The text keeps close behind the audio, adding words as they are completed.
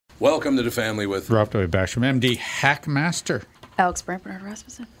Welcome to the family with Ralph W. Basham, MD, Hackmaster. Alex Brant Bernard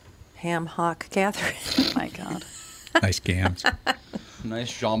Rasmussen. Ham Hock Catherine. Oh my God. Nice gams.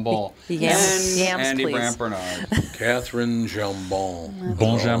 Nice jambon. Yams, Andy please. Brant Bernard. Catherine Jambon.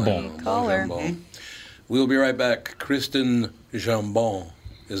 Bon jambon. Call her. Jambon. We'll be right back. Kristen Jambon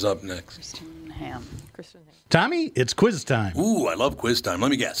is up next. Kristen Ham. Tommy, it's quiz time. Ooh, I love quiz time.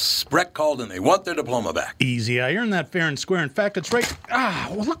 Let me guess. Spreck called and they want their diploma back. Easy. I earned that fair and square. In fact, it's right.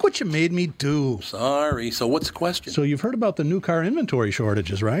 Well, look what you made me do. Sorry. So what's the question? So you've heard about the new car inventory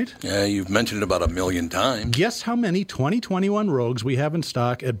shortages, right? Yeah, you've mentioned it about 1,000,000 times. Guess how many 2021 Rogues we have in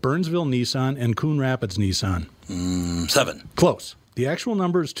stock at Burnsville Nissan and Coon Rapids Nissan? 7. Close. The actual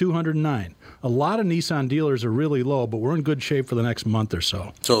number is 209. A lot of Nissan dealers are really low, but we're in good shape for the next month or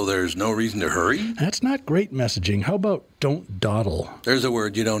so. So there's no reason to hurry? That's not great messaging. How about don't dawdle? There's a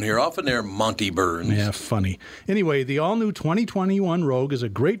word you don't hear often there, Monty Burns. Yeah, funny. Anyway, the all-new 2021 Rogue is a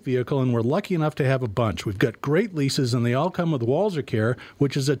great vehicle, and we're lucky enough to have a bunch. We've got great leases, and they all come with Walzer Care,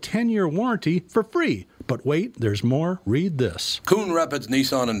 which is a 10-year warranty for free. But wait, there's more. Read this. Coon Rapids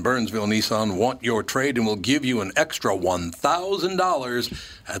Nissan and Burnsville Nissan want your trade and will give you an extra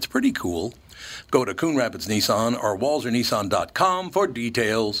 $1,000. That's pretty cool. Go to Coon Rapids Nissan or WalzerNissan.com for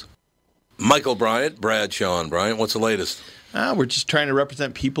details. Michael Bryant, Bradshaw and Bryant, what's the latest? We're just trying to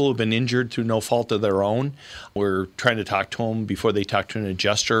represent people who've been injured through no fault of their own. We're trying to talk to them before they talk to an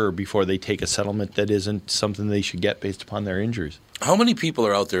adjuster or before they take a settlement that isn't something they should get based upon their injuries. How many people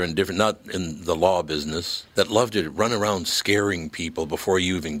are out there in different, not in the law business, that love to run around scaring people before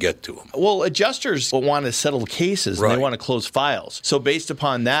you even get to them? Well, adjusters want to settle cases and they want to close files. So based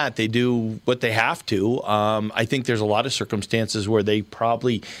upon that, they do what they have to. I think there's a lot of circumstances where they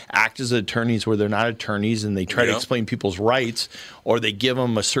probably act as attorneys where they're not attorneys and they try to explain people's rights or they give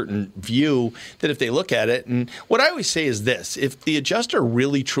them a certain view that if they look at it. And what I always say is this, if the adjuster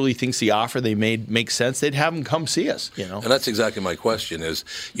really truly thinks the offer they made makes sense, they'd have them come see us. And that's exactly my question is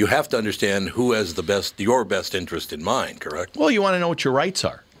you have to understand who has your best interest in mind, correct? Well, you want to know what your rights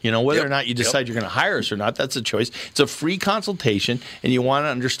are. Whether or not you decide you're going to hire us or not, that's a choice. It's a free consultation, and you want to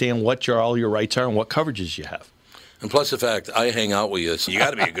understand what all your rights are and what coverages you have. And plus the fact I hang out with you, so you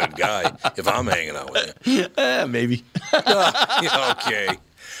got to be a good guy if I'm hanging out with you. Maybe. Okay.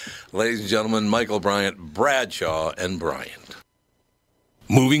 Ladies and gentlemen, Michael Bryant, Bradshaw and Bryant.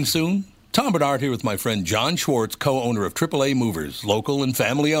 Moving soon? Tom Bernard here with my friend John Schwartz, co-owner of AAA Movers, local and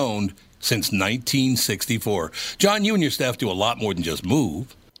family-owned since 1964. John, you and your staff do a lot more than just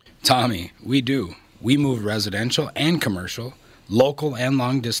move. Tommy, we do. We move residential and commercial, local and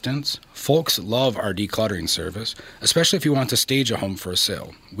long distance. Folks love our decluttering service, especially if you want to stage a home for a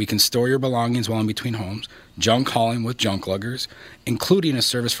sale. We can store your belongings while in between homes, junk hauling with junk luggers, including a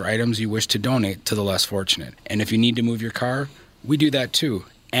service for items you wish to donate to the less fortunate. And if you need to move your car, we do that too.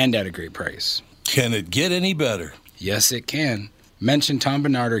 And at a great price. Can it get any better? Yes, it can. Mention Tom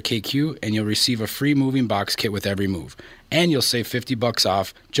Bernard or KQ and you'll receive a free moving box kit with every move. And you'll save $50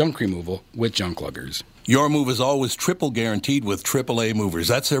 off junk removal with junk luggers. Your move is always triple guaranteed with AAA Movers.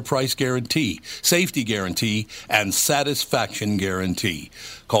 That's their price guarantee, safety guarantee, and satisfaction guarantee.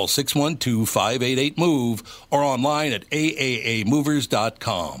 Call 612-588-MOVE or online at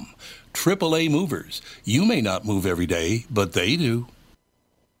aaamovers.com. AAA Movers. You may not move every day, but they do.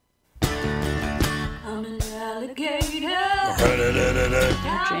 I'm an alligator.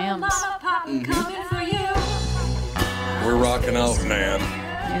 Jams. Coming for you. We're rocking out, man.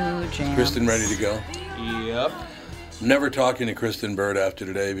 New jams. Kristen ready to go? Yep. Never talking to Kristen Bird after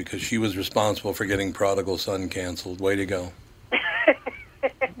today because she was responsible for getting Prodigal Son canceled. Way to go.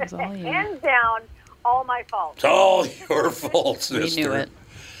 It was all you. Hands down, all my fault. It's all your fault, sister. We knew it.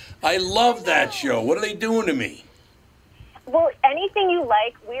 I love that show. What are they doing to me? Well, anything you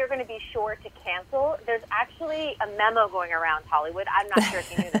like, we are going to be sure to cancel. There's actually a memo going around Hollywood. I'm not sure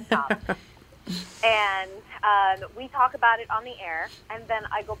if you knew this, Tom. And we talk about it on the air, and then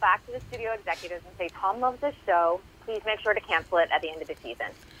I go back to the studio executives and say, Tom loves this show. Please make sure to cancel it at the end of the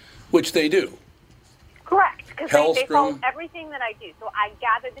season. Which they do. Correct, because they follow Hellstrom. everything that I do. So I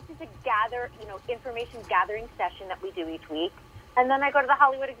gather, this is a information gathering session that we do each week, and then I go to the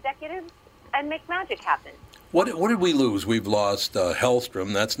Hollywood executives and make magic happen. What did we lose? We've lost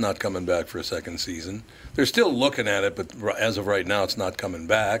Hellstrom. That's not coming back for a second season. They're still looking at it, but as of right now, it's not coming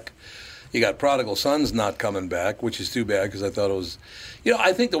back. You got Prodigal Son's not coming back, which is too bad because I thought it was...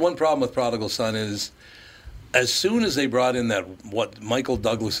 I think the one problem with Prodigal Son is as soon as they brought in Michael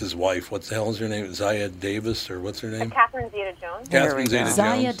Douglas's wife, what the hell is her name? Zia Davis, or what's her name? Catherine Zeta-Jones. Catherine Zeta-Jones.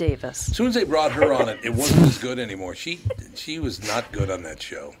 Zia Davis. As soon as they brought her on it wasn't as good anymore. She was not good on that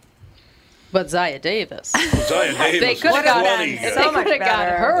show. But Zaya Davis. Zaya Davis. They could have was gotten, plenty if good. they could have got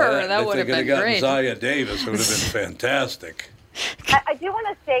her. That would have If they been could have great. gotten Zaya Davis, it would have been fantastic. I do want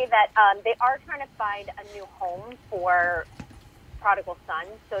to say that they are trying to find a new home for Prodigal Son,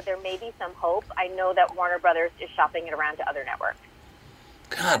 so there may be some hope. I know that Warner Brothers is shopping it around to other networks.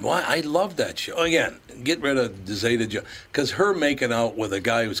 God, why? I love that show. Again, get rid of Zeta Jones. Because her making out with a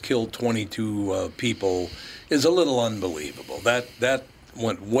guy who's killed 22 people is a little unbelievable. That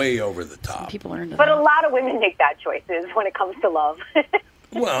went way over the top. People are into But that. a lot of women make bad choices when it comes to love.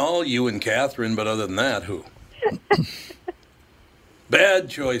 Well, you and Catherine, but other than that, who? Bad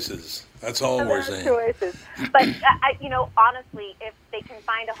choices. That's all we're saying. Choices. But, honestly, if they can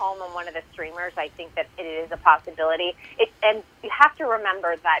find a home on one of the streamers, I think that it is a possibility. And you have to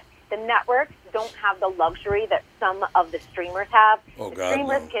remember that the networks don't have the luxury that some of the streamers have. Oh, the God,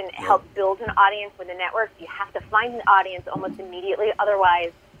 streamers no. can No. help build an audience with the networks. You have to find an audience almost immediately.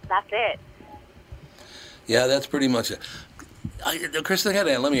 Otherwise, that's it. Yeah, that's pretty much it. Kristen,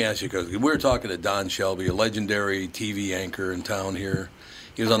 let me ask you, because we were talking to Don Shelby, a legendary TV anchor in town here.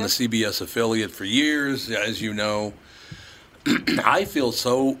 He was on the CBS affiliate for years, as you know. I feel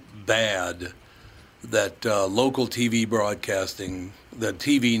so bad that local TV broadcasting, the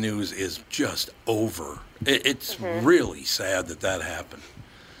TV news is just over. It's really sad that happened.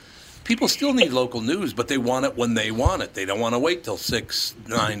 People still need local news, but they want it when they want it. They don't want to wait till 6,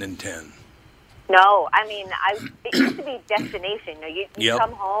 9, and 10. No, I mean, it used to be destination. You Yep.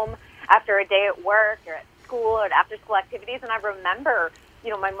 come home after a day at work or at school or after school activities, and I remember,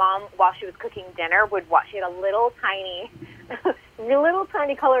 my mom, while she was cooking dinner, she had a little tiny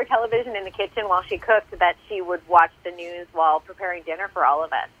color television in the kitchen while she cooked that she would watch the news while preparing dinner for all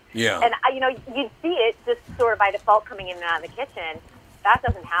of us. Yeah. And, you'd see it just sort of by default coming in and out of the kitchen. That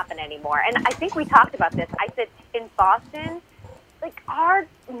doesn't happen anymore. And I think we talked about this. I said, in Boston, our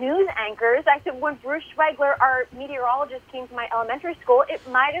news anchors, I said, when Bruce Schweigler, our meteorologist, came to my elementary school, it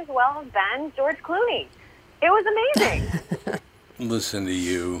might as well have been George Clooney. It was amazing. Listen to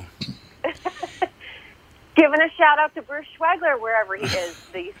you. Giving a shout out to Bruce Schweigler wherever he is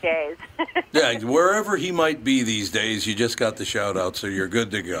these days. Yeah, wherever he might be these days, you just got the shout out, so you're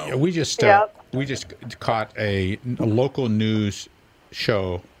good to go. We just caught a local news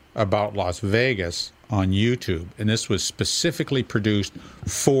show about Las Vegas on YouTube, and this was specifically produced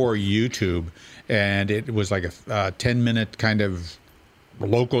for YouTube, and it was like a 10-minute kind of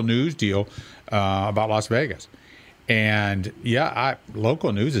local news deal about Las Vegas. And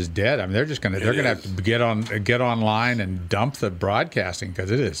local news is dead. I mean, they're gonna have to get online and dump the broadcasting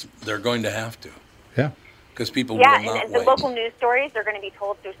because it is. They're going to have to. Yeah. Because people will Yeah, not and the wait. local news stories are going to be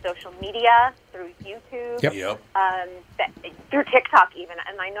told through social media, through YouTube, Yep. through TikTok even.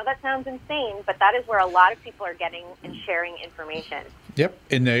 And I know that sounds insane, but that is where a lot of people are getting and sharing information. Yep.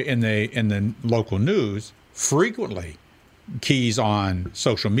 In the local news, frequently keys on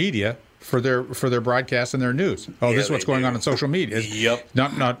social media for their broadcast and their news. Oh, this is what's going on social media. Yep.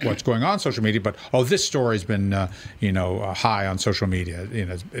 Not what's going on social media, but this story's been high on social media.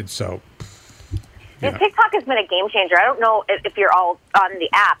 It's so. And TikTok has been a game changer. I don't know if you're all on the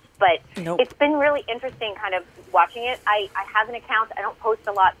app, but Nope. It's been really interesting kind of watching it. I have an account. I don't post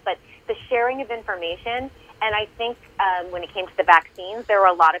a lot, but the sharing of information, and I think when it came to the vaccines, there were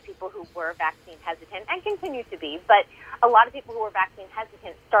a lot of people who were vaccine hesitant and continue to be, but a lot of people who were vaccine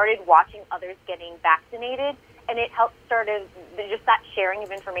hesitant started watching others getting vaccinated, and it helped just that sharing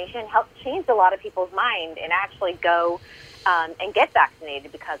of information helped change a lot of people's mind and actually go and get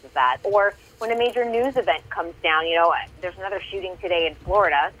vaccinated because of that. Or when a major news event comes down, there's another shooting today in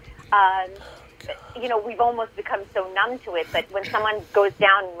Florida. We've almost become so numb to it, but when someone goes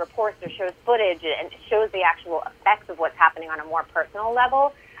down and reports or shows footage and shows the actual effects of what's happening on a more personal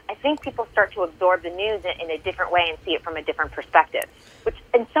level, I think people start to absorb the news in a different way and see it from a different perspective, which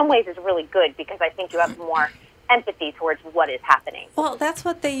in some ways is really good because I think you have more empathy towards what is happening. Well, that's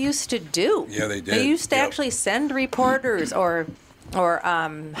what they used to do. Yeah, they did. They used to Yep. actually send reporters or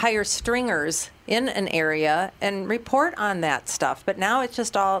hire stringers in an area and report on that stuff. But now it's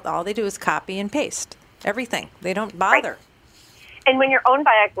just all they do is copy and paste everything. They don't bother. Right. And when you're owned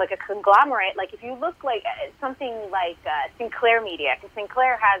by a conglomerate, like if you look like something like Sinclair Media, because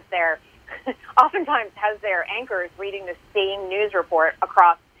Sinclair has oftentimes has their anchors reading the same news report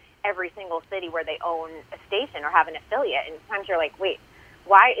across every single city where they own a station or have an affiliate. And sometimes you're like, wait,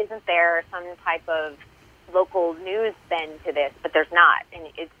 why isn't there some type of local news bend to this? But there's not. And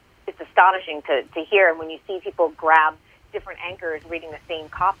it's astonishing to hear. And when you see people grab different anchors reading the same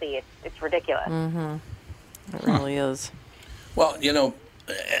copy, it's ridiculous. Mm-hmm. It really is. Well,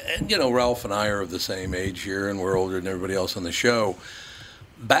 Ralph and I are of the same age here, and we're older than everybody else on the show.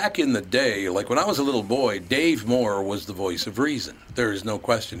 back in the day, like when I was a little boy, Dave Moore was the voice of reason. There is no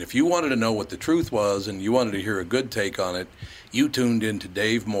question. If you wanted to know what the truth was and you wanted to hear a good take on it, you tuned into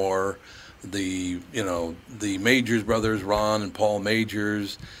Dave Moore, the Majors brothers, Ron and Paul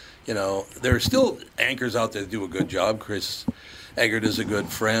Majors. There are still anchors out there that do a good job. Chris Eggert is a good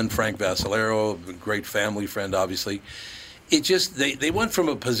friend. Frank Vassalero, a great family friend, obviously. It just, they went from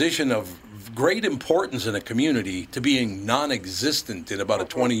a position of great importance in a community to being non-existent in about a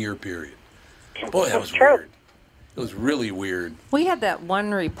 20-year period. Boy, that was weird. It was really weird. We had that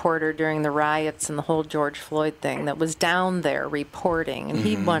one reporter during the riots and the whole George Floyd thing that was down there reporting, and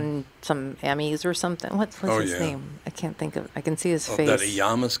he won some Emmys or something. What's his name? I can't think of. I can see his face. That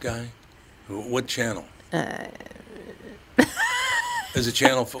Iyamas guy. What channel? Is it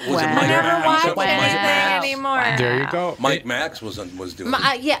channel? Was it Mike? I never watched Mike Max anymore. There you go. Mike Max was doing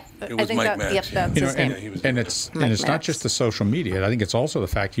it. Yeah, It was I think Mike Max. Yep, that's his name. And it's Max. not just the social media. I think it's also the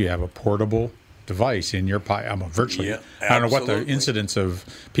fact you have a portable device in your virtually. Yeah, I don't know what the absolutely. incidence of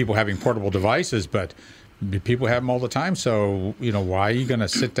people having portable devices, but people have them all the time. So why are you going to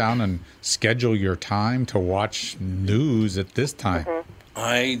sit down and schedule your time to watch news at this time?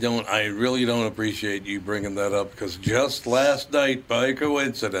 I really don't appreciate you bringing that up, because just last night, by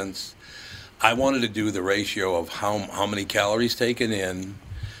coincidence, I wanted to do the ratio of how many calories taken in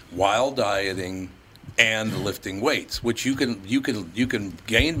while dieting and lifting weights, which you can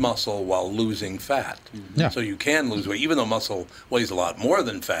gain muscle while losing fat. Yeah. So you can lose weight, even though muscle weighs a lot more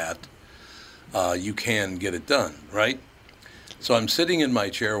than fat. You can get it done, right? So I'm sitting in my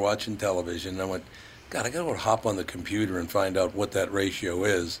chair watching television, and I went, God, I got to hop on the computer and find out what that ratio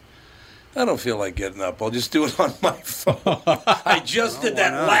is. I don't feel like getting up. I'll just do it on my phone. I just did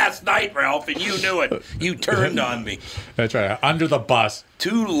that last night, Ralph, and you knew it. You turned on me. That's right. Under the bus.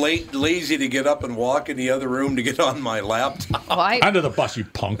 Too lazy to get up and walk in the other room to get on my laptop. Under the bus, you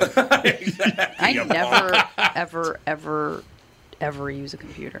punk. I never, ever use a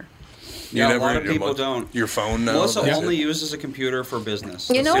computer. You A never lot of your people don't. Your phone now? Melissa That's only it? uses a computer for business.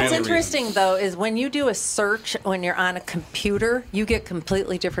 You That's know the what's only interesting, reason. though, is when you do a search when you're on a computer, you get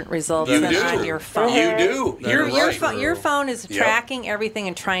completely different results You than do. on your phone. You do. You're right. Your phone is Yep. tracking everything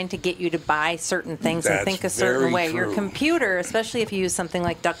and trying to get you to buy certain things That's and think a certain very way. Your true. computer, especially if you use something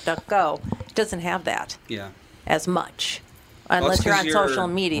like DuckDuckGo, doesn't have that Yeah. as much, Well, unless it's you're 'cause on social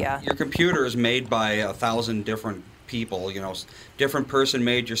media. Your computer is made by 1,000 different people. Different person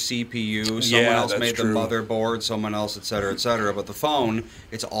made your CPU. Someone Yeah, else that's made true. the motherboard. Someone else, et cetera, et cetera. But the phone,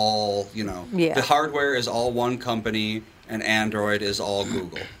 it's all Yeah. The hardware is all one company, and Android is all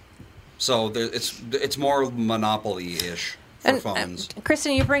Google. So it's more monopoly-ish for phones.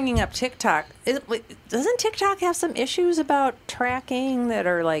 Kristen, you're bringing up TikTok. Doesn't TikTok have some issues about tracking that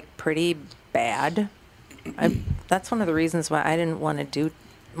are like pretty bad? That's one of the reasons why I didn't want to do.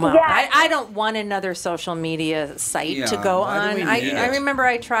 Well, Yeah. I don't want another social media site to Yeah, go why do on. we I need it? remember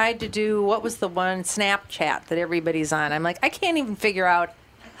I tried to do, what was the one, Snapchat that everybody's on. I'm like, I can't even figure out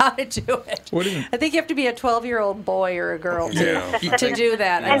how to do it. What do you- I think you have to be a 12-year-old boy or a girl Yeah. to do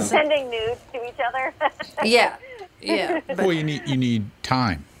that. And sending nudes to each other. Yeah. But Well, you need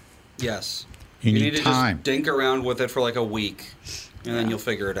time. Yes. You need to time. just dink around with it for like a week, and then you'll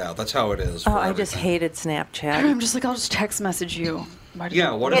figure it out. That's how it is. Oh, for I just everything. hated Snapchat. I'm just like, I'll just text message you. Why do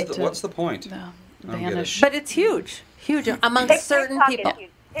Yeah. you What need is the, to- what's the point? No, I don't get it. vanish. But it's huge amongst certain TikTok people. Is huge.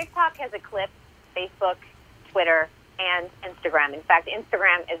 TikTok has eclipsed Facebook, Twitter, and Instagram. In fact,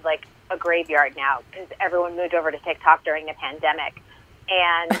 Instagram is like a graveyard now because everyone moved over to TikTok during the pandemic.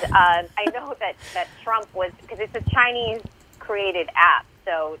 And I know that Trump was, because it's a Chinese-created app,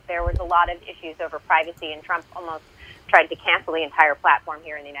 so there was a lot of issues over privacy, and Trump almost tried to cancel the entire platform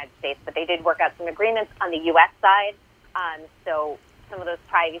here in the United States. But they did work out some agreements on the U.S. side, so some of those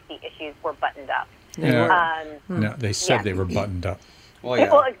privacy issues were buttoned up. Yeah. No, they said yeah. they were buttoned up. Well,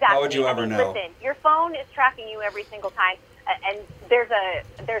 yeah. Well, exactly. How would you ever know? Listen, your phone is tracking you every single time, and there's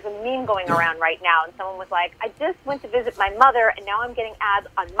a meme going around right now, and someone was like, "I just went to visit my mother, and now I'm getting ads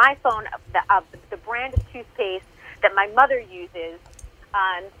on my phone of the brand of toothpaste that my mother uses."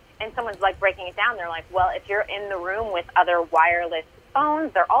 And someone's like breaking it down. They're like, "Well, if you're in the room with other wireless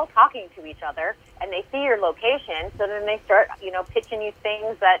phones, they're all talking to each other, and they see your location, so then they start, pitching you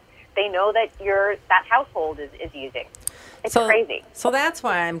things that they know that that household is using." It's crazy. So that's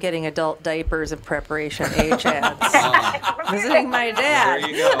why I'm getting adult diapers and Preparation H ads. Visiting my dad. There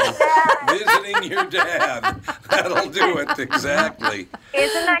you go. Visiting your dad. That'll do it, exactly.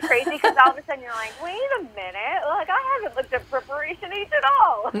 Isn't that crazy? Because all of a sudden you're like, wait a minute, like I haven't looked at Preparation H at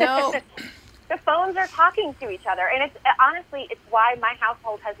all. No. The phones are talking to each other, and it's honestly, it's why my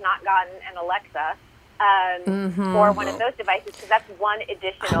household has not gotten an Alexa. for one of those devices, because that's one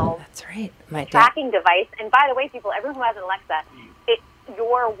additional That's right. My dad. tracking device. And by the way, people, everyone who has an Alexa,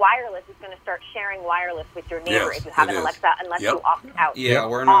 your wireless is going to start sharing wireless with your neighbor Yes, if you have it an is. Alexa, unless Yep. you opt out. Yeah,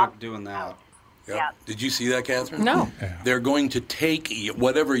 we're not doing that. Yep. Yeah. Did you see that, Catherine? No. They're going to take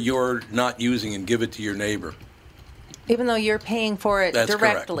whatever you're not using and give it to your neighbor. Even though you're paying for it That's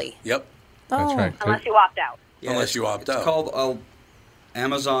directly. correct. Yep. That's right. Unless you opt out. Yeah, Unless you opt it's out. called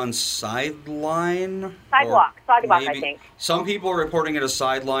Amazon Sideline. Sidewalk, or I maybe- think. Some people are reporting it as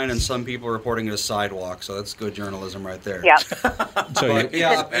sideline, and some people are reporting it as sidewalk. So that's good journalism right there. Yeah. So But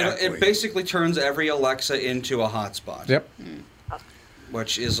yeah, Exactly. it basically turns every Alexa into a hotspot. yep.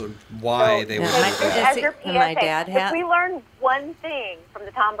 Which is why they would Yeah. do My- that. As your And my PSA, dad if had- we learn one thing from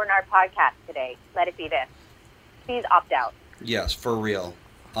the Tom Bernard podcast today, let it be this. Please opt out. Yes, for real.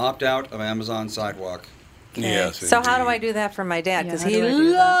 Opt out of Amazon Sidewalk. Yes. So how do I indeed. do that for my dad? Yeah, Because how he do I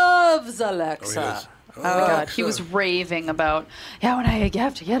do that? loves Alexa. Oh, yes. Oh my God, he was raving about, when I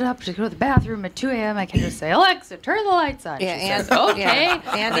have to get up to go to the bathroom at 2 a.m., I can just say, Alexa, turn the lights on. Yeah, She and says, okay.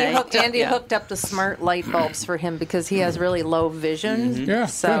 Andy hooked up the smart light bulbs for him because he has really low vision. Yeah,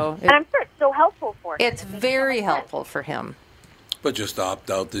 So And I'm sure it's so helpful for him. it's very helpful for him. But just opt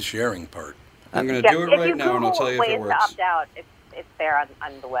out the sharing part. I'm going to Yeah, do it if right you now, and I'll Google tell you if ways it to works. opt out, it's there on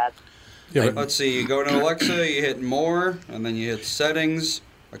the web. Yeah, but Let's see. You go to Alexa, you hit More, and then you hit Settings,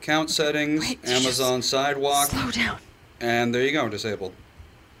 Account Settings, Amazon Sidewalk, Slow down. and there you go, disabled.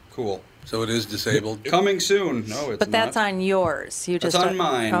 Cool. So it is disabled. Coming soon. No, it's But that's not. on yours. You That's just on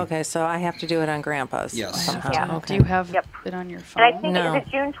mine. Okay, so I have to do it on Grandpa's. Yes. somehow. Yeah. Okay. Do you have Yep. it on your And phone? I think, No. is it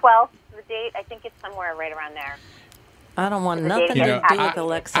June 12th, the date? I think it's somewhere right around there. I don't want You nothing know, to do with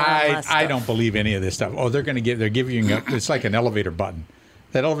Alexa. on my I stuff. don't believe any of this stuff. Oh, they're giving you. It's like an elevator button.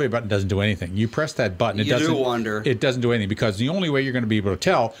 That elevator button doesn't do anything. You press that button, it You do doesn't. wonder. It doesn't do anything because the only way you're going to be able to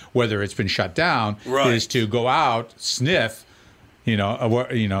tell whether it's been shut down Right. is to go out, sniff, do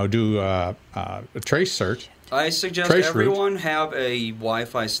a trace search. I suggest Trace route. everyone have a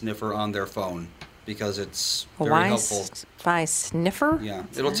Wi-Fi sniffer on their phone because it's A very helpful. Wi-Fi sniffer? Yeah,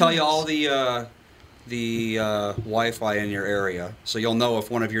 it'll tell you all the Wi-Fi in your area, so you'll know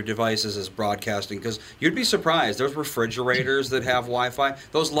if one of your devices is broadcasting. Because you'd be surprised. There's refrigerators that have Wi-Fi.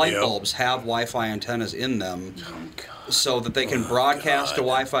 Those light Yep. bulbs have Wi-Fi antennas in them, so that they can broadcast a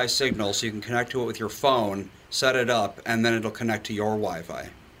Wi-Fi signal. So you can connect to it with your phone, set it up, and then it'll connect to your Wi-Fi.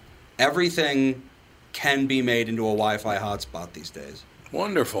 Everything can be made into a Wi-Fi hotspot these days.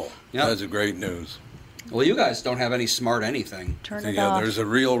 Wonderful. Yep. That's a great news. Well, you guys don't have any smart anything. Turn it Yeah, off. there's a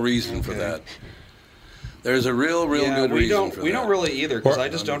real reason for Okay. that. There's a real Yeah, good we reason don't. for We that. don't really either because Or- I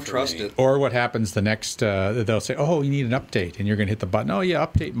just don't For trust me. it. Or what happens the next? They'll say, "Oh, you need an update," and you're going to hit the button. Oh, yeah,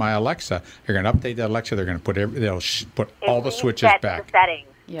 update my Alexa. You're going to update that Alexa. They're going to put put all the It switches resets back. The settings.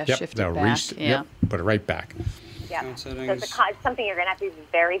 Yeah, Yep, shift they'll it back. Yeah. Yep, put it right back. Yeah. Account So settings. it's something you're going to have to be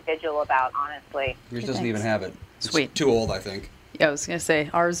very vigilant about, honestly. Yours doesn't even have it. It's Sweet. too old, I think. Yeah, I was gonna say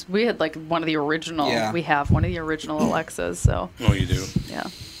ours. We had like one of the original. Yeah. We have one of the original Alexas. So Oh, you do? yeah,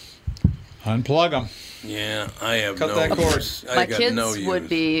 Unplug them. Yeah, I have Cut no that cord. use. I my got kids no would use.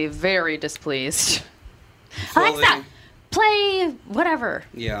 be very displeased. Fully- Alexa, play whatever.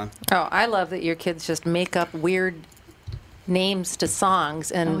 Yeah. Oh, I love that your kids just make up weird names to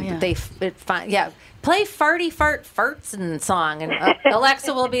songs, and Oh, yeah. play farty fart fartsin song, and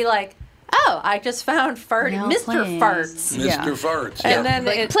Alexa will be like, "Oh, I just found farty Now Mr. playing. Farts," Mr. Yeah. Farts. and then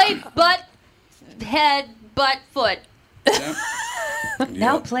Like, it, play butt, head, butt, foot. Yeah.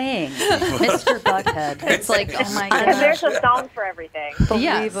 Now playing, Mr. Butthead. It's like, oh my Because there's gosh. a song for everything.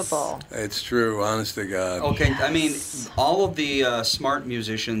 Unbelievable. It's true, honest to God. Okay, I mean, all of the smart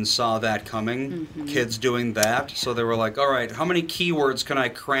musicians saw that coming, kids doing that, so they were like, all right, how many keywords can I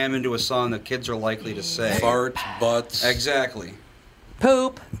cram into a song that kids are likely to say? Farts, butts, Exactly.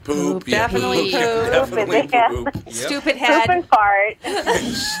 Poop. poop. Yeah, Definitely poop. poop. Definitely Yeah. poop. Yep. Stupid Poop head. and fart.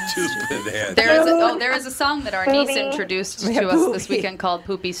 Stupid head. There is a song that our niece Poopy. introduced to us this weekend called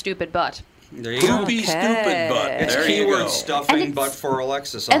 "Poopy Stupid Butt," There you go. Poopy, Okay. stupid butt. It's There you keyword go. And stuffing, it's- but for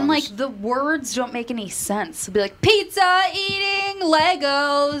Alexa songs. and like the words don't make any sense. It'll be like pizza eating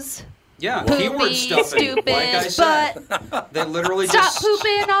Legos. yeah, Poopy, keyword stuffing. stupid Like I said, butt. they literally Stop just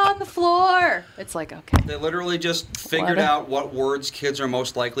pooping on the floor. It's like, okay. They literally just figured What? out what words kids are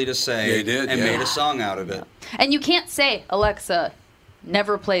most likely to say They did, and yeah. made a song out of it. And you can't say, Alexa,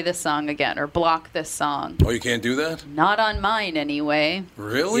 never play this song again or block this song. Oh, you can't do that? Not on mine anyway.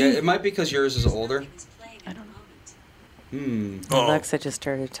 Really? Yeah, it might be because yours is older. I don't know. Oh. Alexa just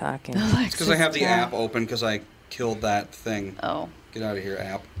started talking. It's because I have the app open because I killed that thing. Oh. Get out of here,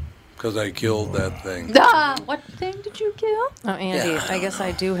 app. Because I killed that thing. Ah, what thing did you kill? Oh, Andy, I guess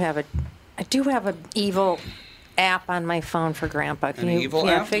I do have a I do have an evil app on my phone for Grandpa. Can An you evil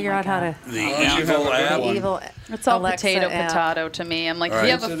app? figure out how to... The evil app. The evil It's all Alexa potato app. to me. I'm like, All if you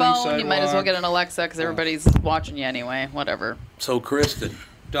right. have a Sitting phone, you might as well sidewalk. get an Alexa because everybody's watching you anyway. Whatever. So, Kristen,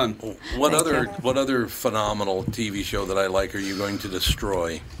 Done. what Thank other you. what other phenomenal TV show that I like are you going to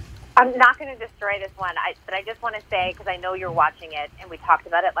destroy? I'm not going to destroy this one, but I just want to say, because I know you're watching it, and we talked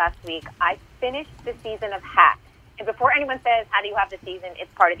about it last week, I finished the season of Hacks. And before anyone says, how do you have the season,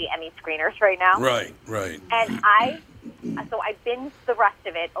 it's part of the Emmy screeners right now. Right, right. And I binged the rest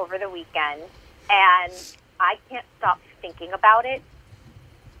of it over the weekend, and I can't stop thinking about it.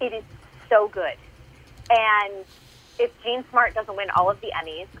 It is so good. And if Jean Smart doesn't win all of the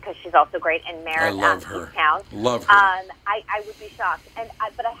Emmys, because she's also great, and I Merritt love her. Town, Love her. I would be shocked.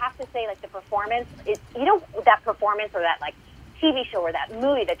 But I have to say, like, the performance, that performance or that, like, TV show or that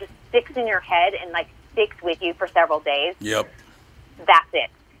movie that just sticks in your head and, like, sticks with you for several days. Yep. That's it.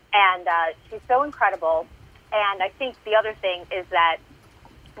 And she's so incredible. And I think the other thing is that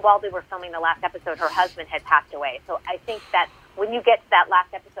while they were filming the last episode, her husband had passed away. So I think that when you get to that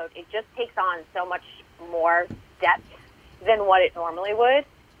last episode, it just takes on so much more depth than what it normally would.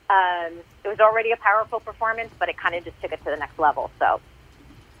 It was already a powerful performance, but it kind of just took it to the next level. So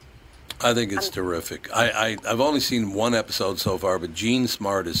I think it's terrific. I've only seen one episode so far, but Jean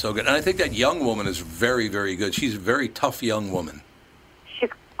Smart is so good. And I think that young woman is very, very good. She's a very tough young woman.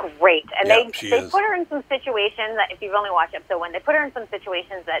 she's great. And Yeah, they she they is. put her in some situations that, if you've only watched episode 1, they put her in some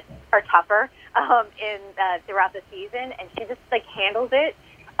situations that are tougher throughout the season, and she just, like, handles it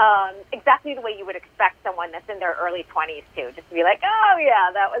exactly the way you would expect someone that's in their early 20s to. Just to be like, oh, yeah,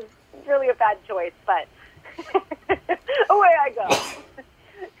 that was really a bad choice, but away I go.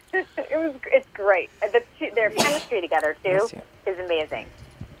 It's great. Their chemistry together too is amazing.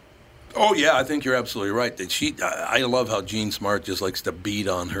 Oh yeah, I think you're absolutely right. That I love how Jean Smart just likes to beat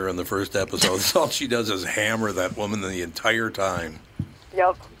on her in the first episode. That's all she does is hammer that woman the entire time.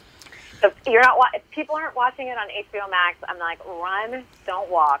 Yep. If people aren't watching it on HBO Max, I'm like, run, don't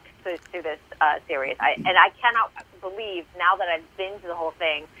walk to this series. I cannot believe now that I've binged the whole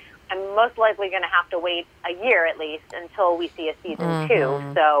thing. I'm most likely going to have to wait a year at least until we see a season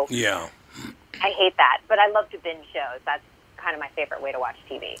 2. So yeah, I hate that, but I love to binge shows. That's kind of my favorite way to watch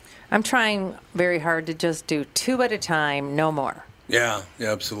TV. I'm trying very hard to just do 2 at a time, no more. yeah,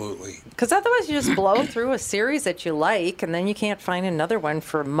 absolutely. Because otherwise you just blow through a series that you like, and then you can't find another one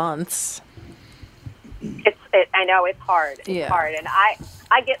for months. I know it's hard. It's Yeah. hard, and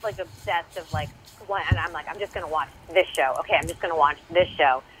I get like obsessed of like one, and I'm like, I'm just going to watch this show. Okay, I'm just going to watch this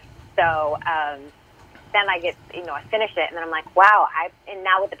show. So then I get, I finish it, and then I'm like, wow. And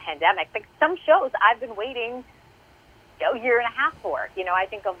now with the pandemic, like some shows I've been waiting a year and a half for. I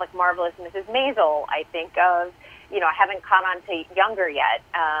think of like Marvelous Mrs. Maisel. I think of, I haven't caught on to Younger yet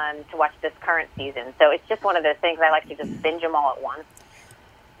to watch this current season. So it's just one of those things I like to just binge them all at once.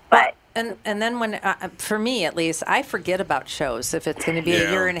 But And then when, for me at least, I forget about shows if it's going to be a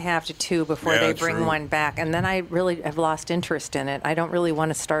year and a half to 2 before they bring true. one back. And then I really have lost interest in it. I don't really want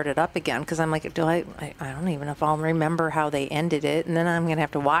to start it up again because I'm like, I don't even know if I'll remember how they ended it. And then I'm going to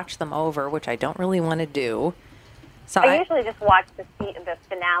have to watch them over, which I don't really want to do. So I usually just watch the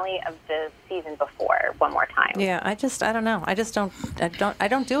finale of the season before one more time. Yeah, I don't know. I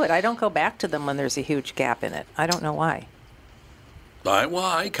don't do it. I don't go back to them when there's a huge gap in it. I don't know why.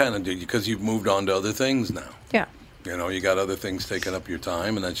 I kind of do, because you've moved on to other things now. Yeah. You got other things taking up your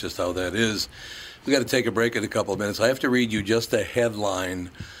time, and that's just how that is. We got to take a break in a couple of minutes. I have to read you just a headline.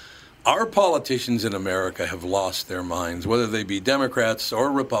 Our politicians in America have lost their minds, whether they be Democrats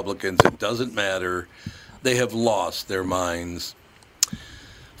or Republicans. It doesn't matter. They have lost their minds.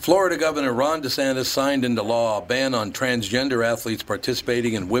 Florida Governor Ron DeSantis signed into law a ban on transgender athletes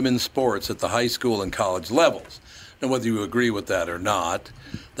participating in women's sports at the high school and college levels. Now, whether you agree with that or not,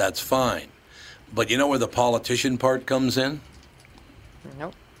 that's fine. But you know where the politician part comes in?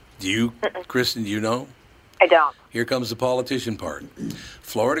 Nope. Kristen, do you know? I don't. Here comes the politician part.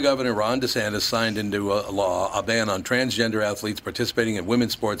 Florida Governor Ron DeSantis signed into a law a ban on transgender athletes participating in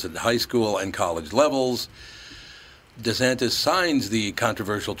women's sports at high school and college levels. DeSantis signs the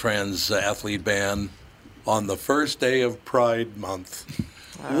controversial trans athlete ban on the first day of Pride Month.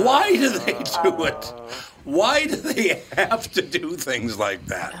 Why do they do it? Why do they have to do things like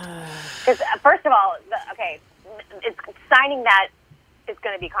that? Because first of all, signing that is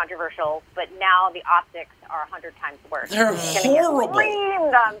going to be controversial, but now the optics are 100 times worse. They're It's gonna get horrible.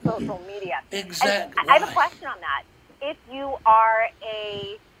 screamed on social media. Exactly. And I have a question on that. If you are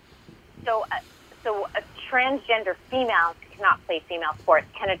a transgender female cannot play female sports,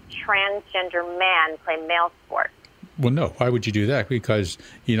 can a transgender man play male sports? Well, no. Why would you do that? Because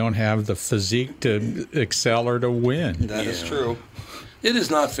you don't have the physique to excel or to win. That is true. It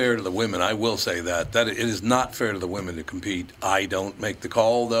is not fair to the women. I will say that it is not fair to the women to compete. I don't make the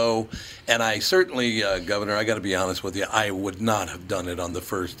call, though, and I certainly, Governor, I got to be honest with you, I would not have done it on the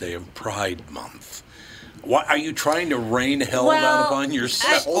first day of Pride Month. Why are you trying to rain hell down upon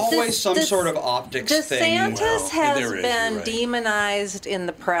yourself? Always some sort of optics thing. DeSantis has been demonized in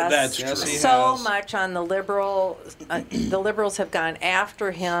the press. That's true. So much on the liberal. The liberals have gone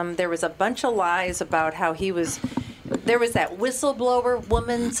after him. There was a bunch of lies about how he was. There was that whistleblower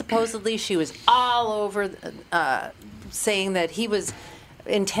woman, supposedly. She was all over saying that he was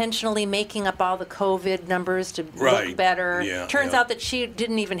intentionally making up all the COVID numbers to look better. Yeah, Turns out that she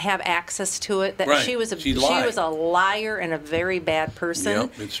didn't even have access to it. That she was a liar and a very bad person.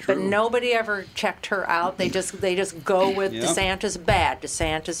 Yep, it's true. But nobody ever checked her out. They just go with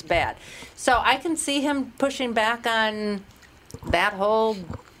DeSantis bad. So I can see him pushing back on that whole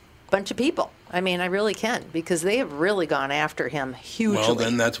bunch of people. I mean, I really can, because they have really gone after him hugely. Well,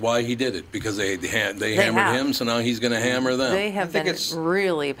 then that's why he did it, because they hammered him, so now he's going to hammer them. They have been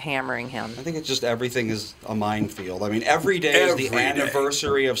really hammering him. I think it's just everything is a minefield. I mean, every day is the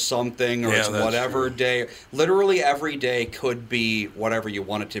anniversary of something, or it's whatever day. Literally every day could be whatever you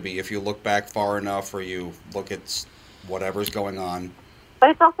want it to be if you look back far enough, or you look at whatever's going on. But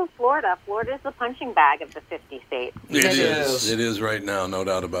it's also Florida. Florida is the punching bag of the 50 states. It is. It is right now, no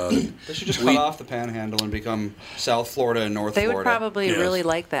doubt about it. They should just cut off the panhandle and become South Florida and North Florida. They would probably really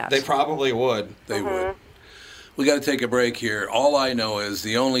like that. They probably would. They would. We got to take a break here. All I know is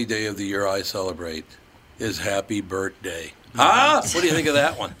the only day of the year I celebrate is Happy Birthday. What do you think of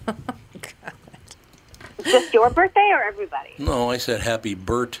that one? Just your birthday or everybody? No, I said Happy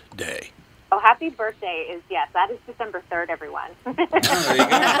Birthday. Oh, happy birthday is, yes, that is December 3rd, everyone.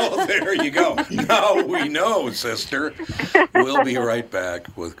 There you go. Now we know, sister. We'll be right back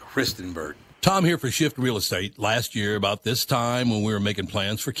with Kristen Burt. Tom here for Shift Real Estate. Last year, about this time, when we were making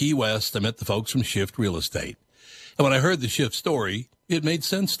plans for Key West, I met the folks from Shift Real Estate. And when I heard the Shift story, it made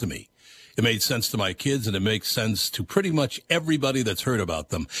sense to me. It made sense to my kids, and it makes sense to pretty much everybody that's heard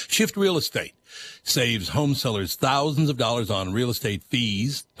about them. Shift Real Estate saves home sellers thousands of dollars on real estate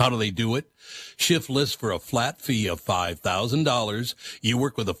fees. How do they do it? Shift lists for a flat fee of $5,000. You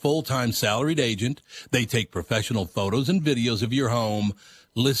work with a full-time salaried agent. They take professional photos and videos of your home,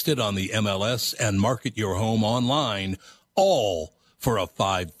 list it on the MLS, and market your home online, all for a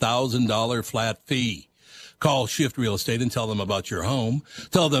 $5,000 flat fee. Call Shift Real Estate and tell them about your home.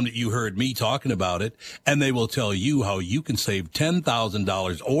 Tell them that you heard me talking about it, and they will tell you how you can save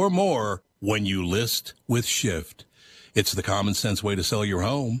 $10,000 or more when you list with Shift. It's the common sense way to sell your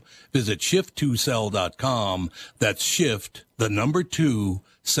home. Visit shift2sell.com. That's shift, the number 2,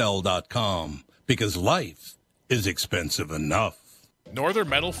 sell.com. Because life is expensive enough. Northern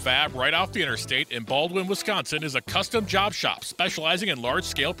Metal Fab, right off the interstate in Baldwin, Wisconsin, is a custom job shop specializing in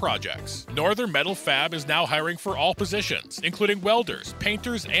large-scale projects. Northern Metal Fab is now hiring for all positions, including welders,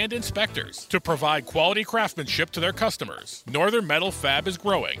 painters, and inspectors, to provide quality craftsmanship to their customers. Northern Metal Fab is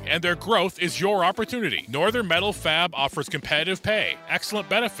growing, and their growth is your opportunity. Northern Metal Fab offers competitive pay, excellent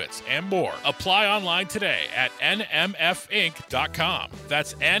benefits, and more. Apply online today at nmfinc.com.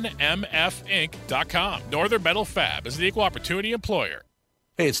 That's nmfinc.com. Northern Metal Fab is an equal opportunity employer.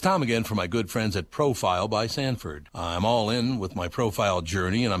 Hey, it's Tom again for my good friends at Profile by Sanford. I'm all in with my profile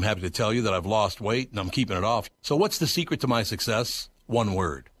journey, and I'm happy to tell you that I've lost weight and I'm keeping it off. So what's the secret to my success? One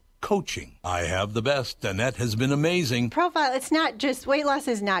word. Coaching. I have the best. Annette has been amazing. Profile, it's not just, weight loss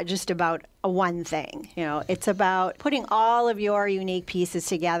is not just about a one thing. You know, it's about putting all of your unique pieces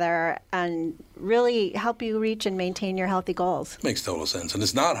together and really help you reach and maintain your healthy goals. Makes total sense. And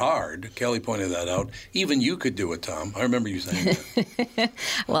it's not hard. Kelly pointed that out. Even you could do it, Tom. I remember you saying that.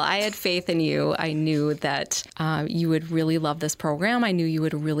 Well, I had faith in you. I knew that you would really love this program. I knew you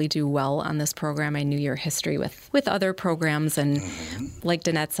would really do well on this program. I knew your history with other programs. And like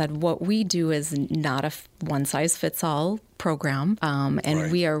Danette said, what we do is not a one-size-fits-all program,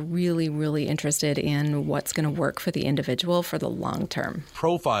 and we are really, really interested in what's going to work for the individual for the long term.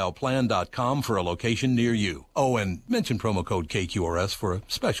 Profileplan.com for a location near you. Oh, and mention promo code KQRS for a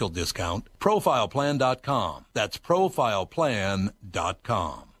special discount. Profileplan.com. That's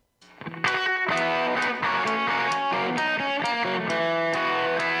profileplan.com.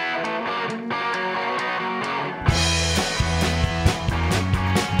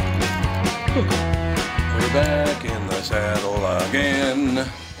 We're back in the saddle again.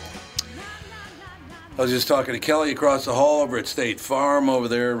 I was just talking to Kelly across the hall over at State Farm over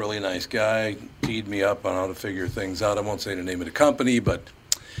there. Really nice guy. Teed me up on how to figure things out. I won't say the name of the company, but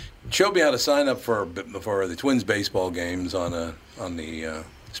showed me how to sign up for the Twins baseball games on the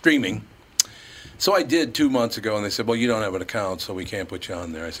streaming. So I did 2 months ago, and they said, well, you don't have an account, so we can't put you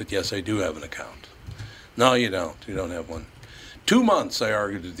on there. I said, yes, I do have an account. No, you don't. You don't have one. 2 months I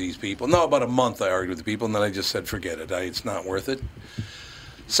argued with these people. No, about a month I argued with the people, and then I just said, forget it. It's not worth it.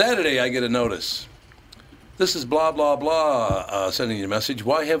 Saturday I get a notice. This is blah, blah, blah, sending you a message.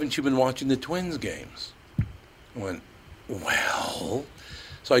 Why haven't you been watching the Twins games? I went, well.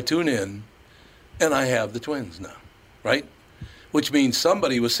 So I tune in, and I have the Twins now, right? Which means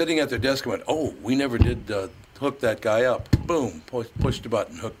somebody was sitting at their desk and went, oh, we never did hook that guy up. Boom, push the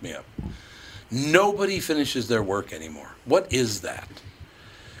button, hook me up. Nobody finishes their work anymore. What is that?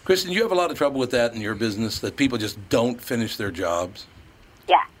 Kristen, you have a lot of trouble with that in your business, that people just don't finish their jobs?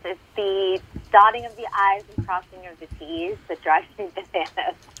 Yes, it's the dotting of the I's and crossing of the T's that drives me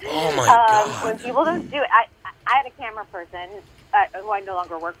bananas. Oh, my God. When people don't do it, I had a camera person who I no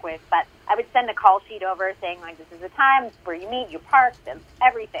longer work with, but I would send a call sheet over saying, like, this is the time, this is where you meet, you park,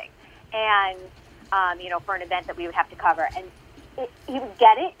 everything. And, for an event that we would have to cover. And he would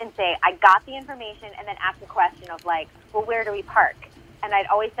get it and say, I got the information, and then ask a question of, like, well, where do we park? And I'd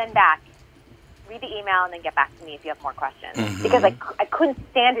always send back, read the email, and then get back to me if you have more questions. Mm-hmm. Because I couldn't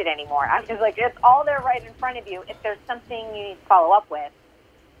stand it anymore. I was like, it's all there right in front of you. If there's something you need to follow up with,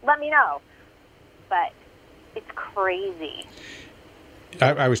 let me know. But it's crazy.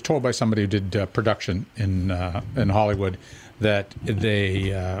 I was told by somebody who did production in Hollywood that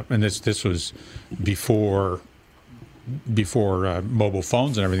they and this was before mobile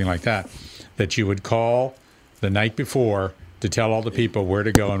phones and everything like that you would call the night before to tell all the people where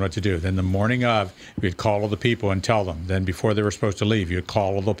to go and what to do. Then the morning of, you'd call all the people and tell them. Then before they were supposed to leave, you'd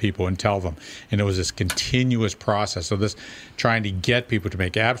call all the people and tell them. And it was this continuous process of this, trying to get people to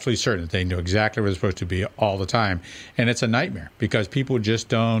make absolutely certain that they knew exactly where they're supposed to be all the time. And it's a nightmare because people just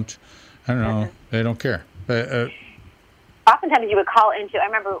don't, I don't know, they don't care. Oftentimes you would call into, I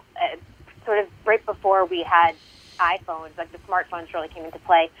remember sort of right before we had iPhones, like the smartphones really came into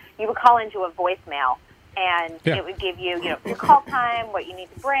play, you would call into a voicemail. And it would give you, your call time, what you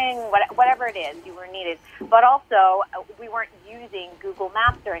need to bring, whatever it is you were needed. But also, we weren't using Google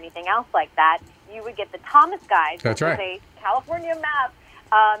Maps or anything else like that. You would get the Thomas Guide, That's which right. is a California map,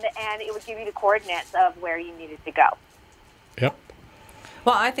 and it would give you the coordinates of where you needed to go. Yep.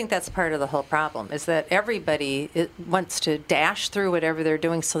 Well, I think that's part of the whole problem, is that everybody wants to dash through whatever they're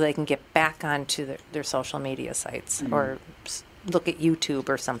doing so they can get back onto their social media sites or look at YouTube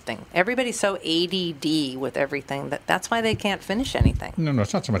or something. Everybody's so ADD with everything that's why they can't finish anything. No,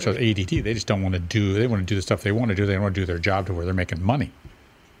 it's not so much as ADD. They just don't want to do. They want to do the stuff they want to do. They don't want to do their job to where they're making money.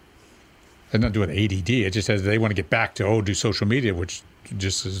 They're not doing ADD. It just says they want to get back to do social media, which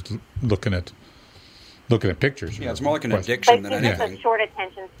just is looking at pictures. Yeah, it's more like an addiction than It's anything. a short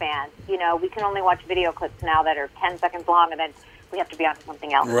attention span. We can only watch video clips now that are 10 seconds long, and then we have to be on to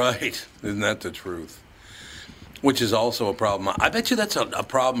something else. Right. Isn't that the truth? Which is also a problem. I bet you that's a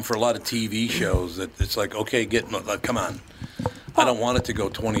problem for a lot of TV shows, that it's like, okay, come on. I don't want it to go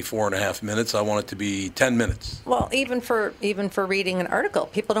 24 and a half minutes. I want it to be 10 minutes. Well, even for reading an article,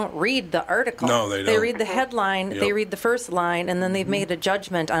 people don't read the article. No, they don't. They read the headline, Yep. they read the first line, and then they've made a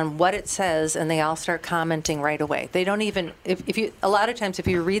judgment on what it says, and they all start commenting right away. They don't even, a lot of times if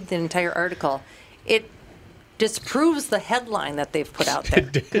you read the entire article, it disproves the headline that they've put out there.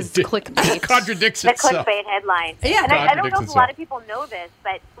 It contradicts The itself. clickbait headline. Yeah. And I don't know if Contradicts a lot itself. of people know this,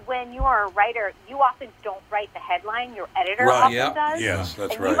 but when you are a writer, you often don't write the headline. Your editor Right, often yeah. does. Yes,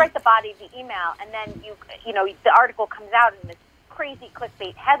 that's and right. you write the body of the email, and then the article comes out in this crazy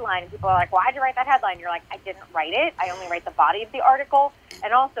clickbait headline, and people are like, why'd you write that headline? You're like, I didn't write it. I only write the body of the article.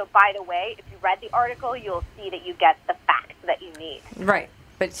 And also, by the way, if you read the article, you'll see that you get the facts that you need. Right,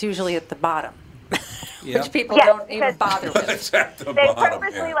 but it's usually at the bottom, Yeah. which people Yeah, don't even because- bother with. It's at the They bottom.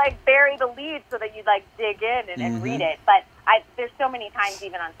 purposely Yeah. bury the lead so that you dig in and read it. But there's so many times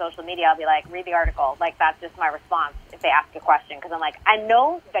even on social media I'll be like, read the article. Like, that's just my response if they ask a question, because I'm like, I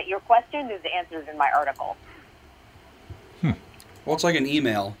know that your question is answered in my article. Well, it's like an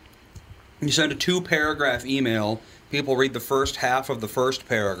email. You send a 2-paragraph email, people read the first half of the first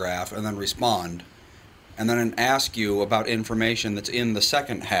paragraph and then respond, and then ask you about information that's in the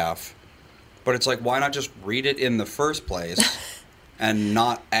second half. But it's like, why not just read it in the first place and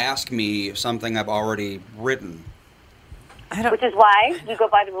not ask me something I've already written? Which is why you go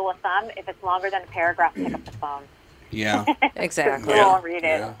by the rule of thumb. If it's longer than a paragraph, pick up the phone. Yeah. Exactly. You won't read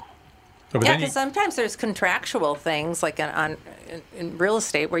it. Yeah. But Yeah, then because sometimes there's contractual things like in real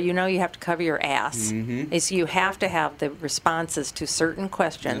estate where you have to cover your ass. Is you have to have the responses to certain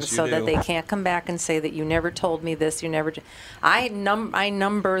questions Yes, you so that do. they can't come back and say that you never told me this, you never. I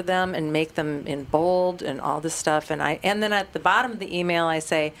number them and make them in bold and all this stuff, and then at the bottom of the email I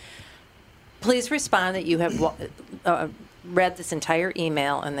say, please respond that you have read this entire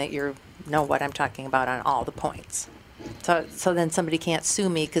email and that you know what I'm talking about on all the points. So then somebody can't sue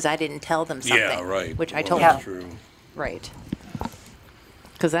me because I didn't tell them something. Yeah, right. Which I Well, told that's them. true. Right.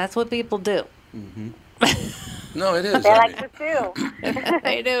 Because that's what people do. No, it is. They I like mean, to sue.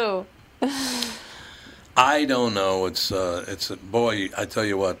 They do. I don't know. It's boy. I tell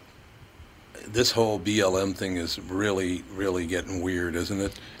you what. This whole BLM thing is really, really getting weird, isn't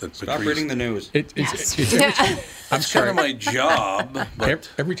it? That Stop Patrice- reading the news. it's every time, That's kind of my job. But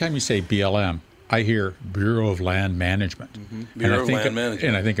every time you say BLM, I hear Bureau of Land Management. Bureau of Land Management.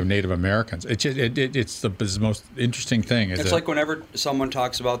 And I think of Native Americans. It's the most interesting thing. It's like whenever someone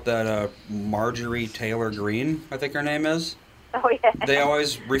talks about that Marjorie Taylor Greene, I think her name is. Oh, yeah. They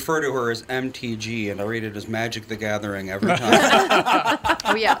always refer to her as MTG, and I read it as Magic the Gathering every time.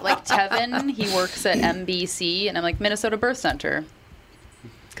 Oh yeah, like Tevin, he works at MBC, and I'm like Minnesota Birth Center,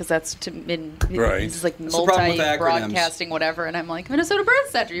 because that's Right. He's like That's the problem with acronyms. multi-broadcasting, whatever, and I'm like Minnesota Birth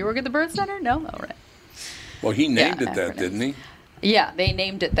Center. You work at the birth center? No, all right. well, he named Yeah, it that, acronyms. didn't he? Yeah, they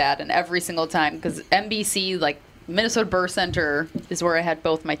named it that, and every single time, because NBC, like Minnesota Birth Center, is where I had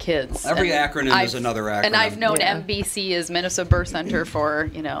both my kids. Every And acronym is another acronym. And I've known Yeah. NBC as Minnesota Birth Center for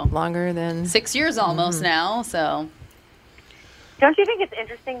Longer than 6 years almost now. So Don't you think it's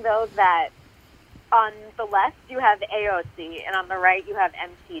interesting, though, that on the left you have AOC and on the right you have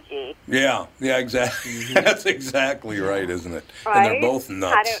MTG? Yeah, exactly. That's exactly right, isn't it? Right? And they're both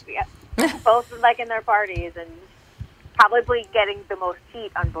nuts. Both like in their parties and probably getting the most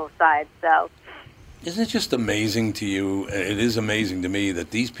heat on both sides. So Isn't it just amazing to you? It is amazing to me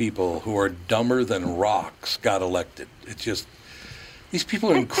that these people who are dumber than rocks got elected. It's just, these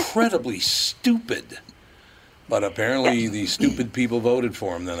people are incredibly stupid. But apparently the stupid people voted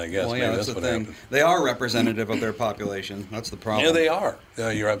for him then, I guess. Well, Maybe yeah, that's the what thing. happened. They are representative of their population. That's the problem. Yeah, they are. Yeah,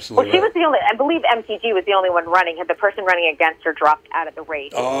 you're well, absolutely she right. was the only. I believe MTG was the only one running. Had the person running against her dropped out of the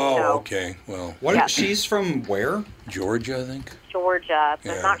race? Oh, So, okay. Well, Yeah. She's from where? Georgia, I think. Georgia.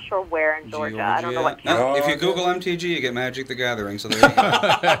 Yeah. I'm not sure where in Georgia. I don't know what. No, if you Georgia. Google MTG, you get Magic the Gathering. So there you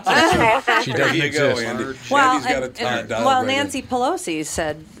go. She There doesn't you go, exist. Andy. Well, Andy's got a top dollar well, right Nancy Pelosi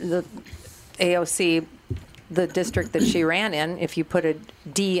said the AOC, the district that she ran in, if you put a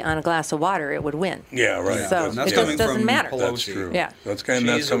D on a glass of water, it would win. Yeah, right. So And that's it coming just doesn't from matter. Pelosi. That's true. Yeah. That's kind of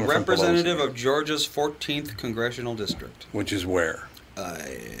that's She's a coming from representative Pelosi, of Georgia's 14th congressional district. which is where?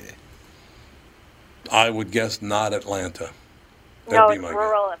 I would guess not Atlanta. That'd No, be it's my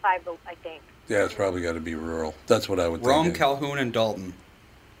rural. If I think. Yeah, it's probably got to be rural. That's what I would Rome, think. Calhoun, and Dalton.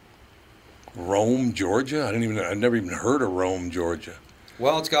 Rome, Georgia? I've never even heard of Rome, Georgia.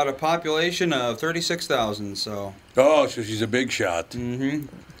 Well, it's got a population of 36,000, so Oh, so she's a big shot.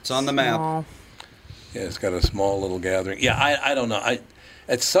 it's on the map. Oh. Yeah, it's got a small little gathering. Yeah, I don't know.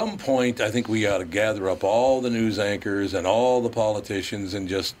 At some point, I think we ought to gather up all the news anchors and all the politicians and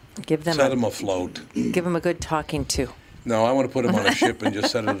just Give them set a- them afloat. Give them a good talking to. No, I want to put them on a ship and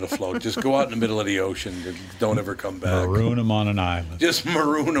just set it afloat. Just go out in the middle of the ocean. Don't ever come back. Maroon them on an island. Just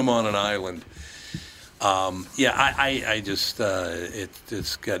maroon them on an island. I just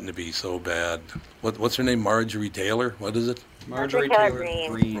it's gotten to be so bad. What's her name? Marjorie Taylor? What is it? Marjorie Taylor Taylor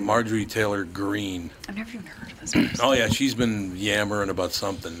Greene. Greene. Marjorie Taylor Greene. I've never even heard of this person. Oh yeah, she's been yammering about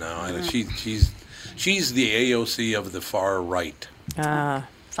something now. And she's the AOC of the far right.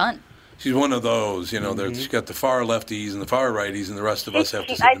 Fun. She's one of those, She's got the far lefties and the far righties, and the rest of us have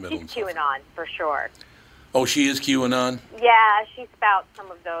to sit in the middle. She's QAnon for sure. Oh, she is QAnon. Yeah, she spouts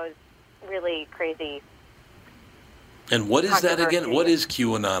some of those really crazy. And what is that again? Controversy. What is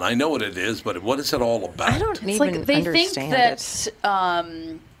QAnon? I know what it is, but what is it all about? I don't It's even like they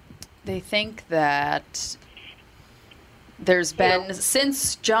understand they think that there's been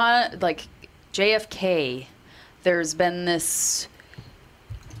since JFK, there's been this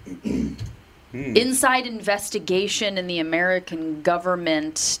inside investigation in the American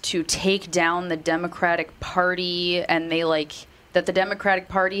government to take down the Democratic Party, and that the Democratic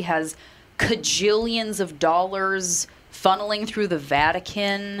Party has kajillions of dollars funneling through the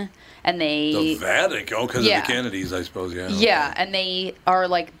Vatican, and The Vatican? Because Yeah. of the Kennedys, I suppose, yeah. yeah, and they are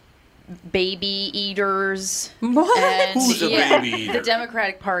like baby eaters. What? And, Who's a baby eater? The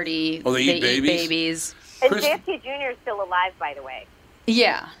Democratic Party. Oh, they eat babies? babies. And Chris- JFK Jr. is still alive, by the way.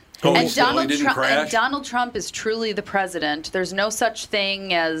 Yeah. Oh, And still, he Donald, didn't Trump, crash? and Donald Trump is truly the president. There's no such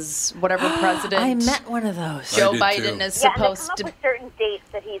thing as whatever president. I met one of those. Joe I did Biden too. is Yeah, and they supposed come up to. with certain dates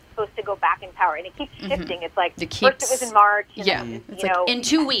that he's supposed to go back in power, and it keeps shifting. It's like It first it keeps- was in March. And Yeah, then, it's you like know, in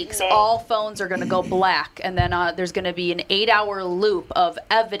 2 weeks, May. all phones are going to go black, and then there's going to be an 8-hour loop of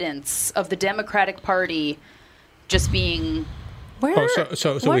evidence of the Democratic Party just being, Where,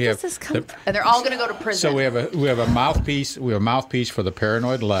 so where we does have this come from? and they're all going to go to prison. So we have a mouthpiece. We have a mouthpiece for the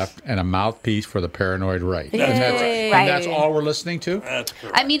paranoid left and a mouthpiece for the paranoid right. Yay. And that's all we're listening to. That's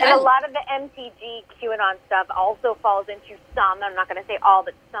correct. I mean, And a lot of the MTG QAnon stuff also falls into some, I'm not going to say all,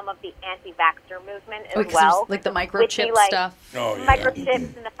 but some of the anti-vaxxer movement as because well. there's, like the With the, microchip like, stuff. Oh, yeah.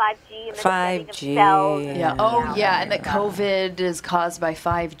 Microchips and the 5G and the studying of 5G. cells. Yeah. Oh, yeah. And that COVID is caused by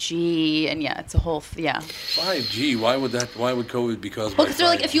 5G, and yeah, it's a whole. Yeah. 5G. Why would COVID be caused Well, by because they're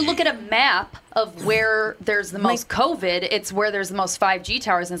like, if you 5G? look at a map of where there's the most COVID, it's where there's the most 5G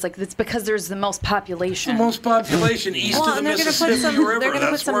towers, and it's like it's because there's the most population. the most population east Well, of the and they're going to Mississippi put some. River. They're going to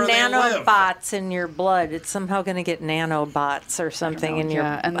put That's some where they live. nanobots in your blood. It's somehow going to get nanobots or something in your.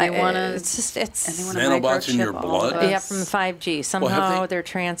 yeah, and they wanna- It's just. It's. and they wanna Nanobots in microchip your all of blood? us. Yeah, from the 5G. have Somehow they- they're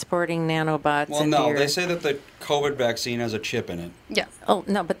transporting nanobots Well, into no, your. they say that the COVID vaccine has a chip in it. Yeah. Oh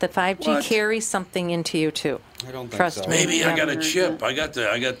no, but the 5G What? carries something into you too. I don't think Trust so. me. Maybe I got a Yeah. chip. I got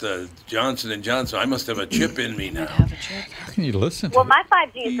the Johnson and Johnson. I must have a chip in me now. Have a chip. How can you listen to Well, it? my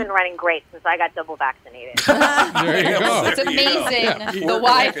 5G has been running great since I got double vaccinated. There you go. It's amazing. Yeah. The Working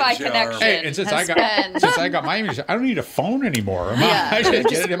like a Wi-Fi charm. connection. Hey, and since has I got my image, I don't need a phone anymore. Yeah. I just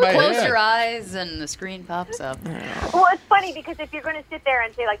get it in my Close head. your eyes and the screen pops up. Well, it's funny because if you're going to sit there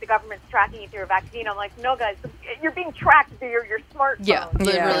and say, like, the government's tracking you through a vaccine, I'm like, no, guys, you're being tracked through your smartphone. Yeah,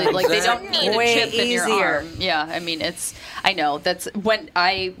 literally. Like they don't need Way a chip in your easier. arm. Yeah, I mean, I know. That's when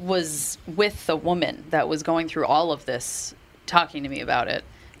I was with a woman that was going through all of this, talking to me about it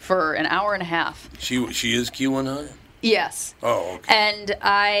for an hour and a half. She is QAnon. Yes. Oh, okay. And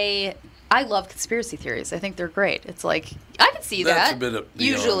I love conspiracy theories. I think they're great. It's like I can see That's that. a bit of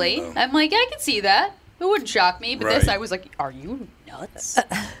beyond, usually, though. I'm like I can see that. It wouldn't shock me. But this, Right. I was like, are you nuts?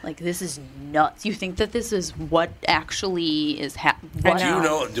 Like this is nuts. You think that this is what actually is happening?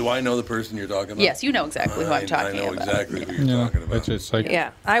 Do I know the person you're talking about? Yes, you know exactly who I'm talking I know about. exactly who you're talking about. It's like Yeah,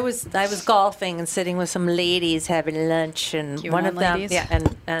 I was golfing and sitting with some ladies having lunch, and QAnon one of them, ladies? yeah,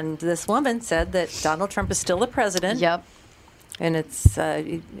 and this woman said that Donald Trump is still the president. Yep. And it's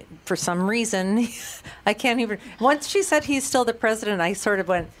for some reason, I can't even. Once she said he's still the president, I sort of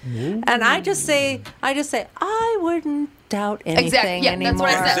went, and I just say, I wouldn't doubt anything Exactly. Yeah, anymore.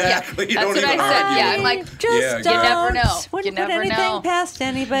 that's what I said. Exactly. You Yeah, don't that's what even I said. argue. Yeah, I'm like, Just Yeah, don't. you never know. Wouldn't You put never anything know. past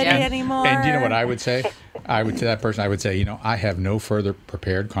anybody Yeah. anymore. And you know what I would say? I would to that person, I would say, I have no further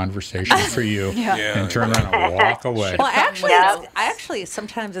prepared conversation for you, Yeah. and turn around and walk away. Well, actually, Yeah. actually,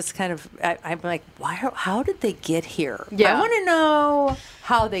 sometimes it's kind of. I'm like, how did they get here? Yeah. I want to know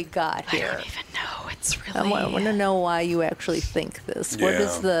how they got I here. don't even know. It's I really. want to know why you actually think this. What Yeah.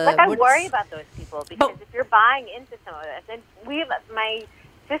 is the? Like, I what's- worry about those people because if you're buying into some of this, and my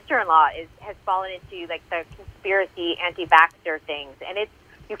sister-in-law has fallen into like the conspiracy anti-vaxxer things, and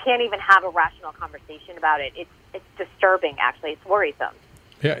you can't even have a rational conversation about it. It's disturbing, actually. It's worrisome.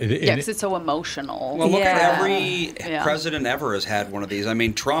 Yeah, Yeah, because it's so emotional. Well, look at Yeah. every Yeah. president ever has had one of these. I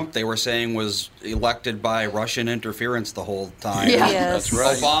mean, Trump, they were saying, was elected by Russian interference the whole time. Yeah. Yes. That's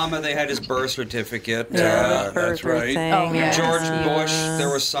right. Obama, they had his birth certificate. Yeah, that's birther right. thing, Oh, yeah. George yeah. Bush, there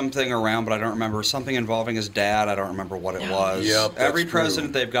was something around, but I don't remember. Something involving his dad. I don't remember what it was. Yep, that's Every true.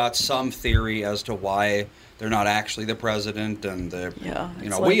 president, they've got some theory as to why they're not actually the president, and Yeah,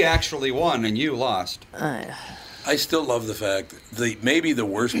 it's we like- actually won and you lost. I still love the fact that maybe the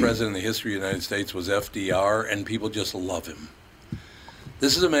worst president in the history of the United States was FDR, and people just love him.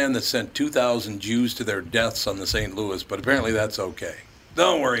 This is a man that sent 2,000 Jews to their deaths on the St. Louis, but apparently that's okay.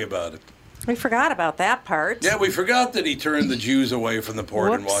 Don't worry about it. We forgot about that part. Yeah, we forgot that he turned the Jews away from the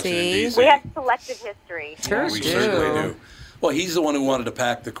port in Washington, Whoopsie. D.C. We have selective history. Sure We do. certainly do. Well, he's the one who wanted to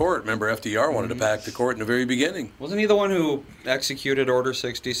pack the court. Remember, FDR wanted to pack the court in the very beginning. Wasn't he the one who executed Order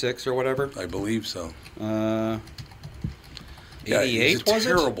 66 or whatever? I believe so. 88, he was a was it?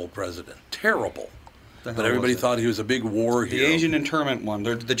 terrible president. Terrible. The But hell everybody was it? thought he was a big war The hero. Asian internment one,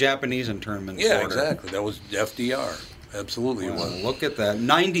 the Japanese internment Yeah, order. exactly. That was FDR. Absolutely it Well, was. look at that.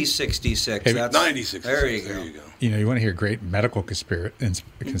 9066. Hey, That's 96. There you go. There you go. You want to hear great medical conspiracy?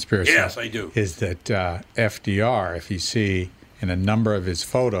 Yes, I do. Is that FDR, if you see in a number of his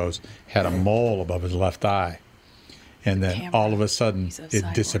photos, had a mole above his left eye. And then Camera. all of a sudden He's a it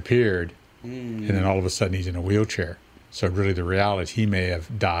cyborg. disappeared. And then all of a sudden he's in a wheelchair. So really the reality is he may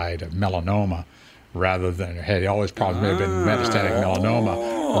have died of melanoma rather than had all his problems may have been metastatic melanoma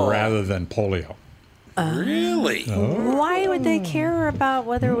rather than polio. Really? Why would they care about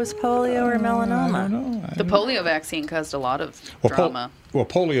whether it was polio or melanoma? The polio vaccine caused a lot of drama.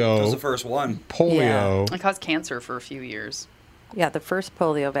 Polio That was the first one. Polio. It caused cancer for a few years. Yeah, the first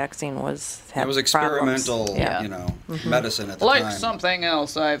polio vaccine was It was experimental, problems. medicine at the Like time. something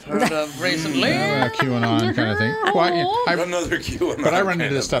else I've heard of recently. QAnon kind of thing. Another QAnon. But I run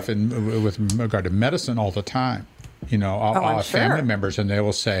into this stuff with regard to medicine all the time. I'll have family members, and they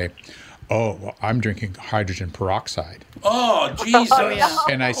will say, "Oh, well, I'm drinking hydrogen peroxide." Oh, Jesus!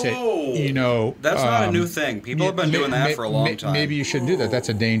 And I say, that's not a new thing. People have been doing that for a long time. Maybe you shouldn't do that. That's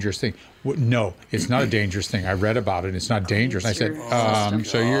a dangerous thing. No, it's not a dangerous thing. I read about it. It's not dangerous. I said,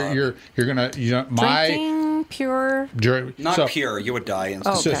 so you're gonna Drinking pure. Not pure. You would die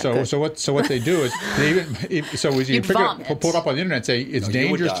instantly. So what they do is you pull it up on the internet and say it's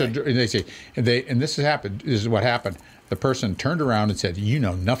dangerous to. And they say and this has happened. This is what happened. The person turned around and said, "You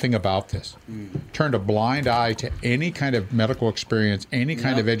know nothing about this." Turned a blind eye to any kind of medical experience, any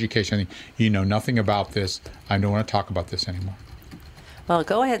kind of education. You know nothing about this. I don't want to talk about this anymore. Well,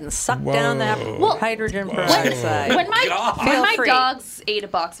 go ahead and suck down that hydrogen peroxide. When my dogs ate a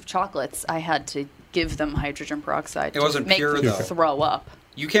box of chocolates, I had to give them hydrogen peroxide It wasn't to make pure, them though. throw up.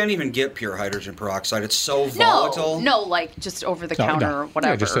 You can't even get pure hydrogen peroxide. It's so volatile. No, like just over the counter or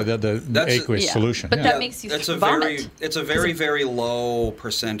whatever. Yeah, just the aqueous solution. But that makes you vomit. It's a very, very low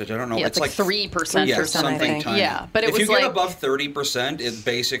percentage. I don't know. Yeah, it's like 3% or something. Tiny. Yeah, but if you get above 30%, it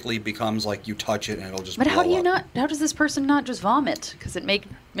basically becomes like you touch it and it'll just. But blow how do you up. not? How does this person not just vomit? Because it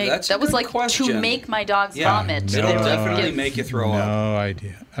That's a that was good like question. to make my dogs vomit. It'll definitely make you throw up. No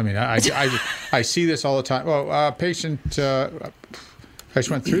idea. I mean, I see this all the time. Well, patient. I just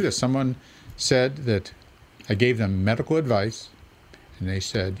went through this. Someone said that I gave them medical advice, and they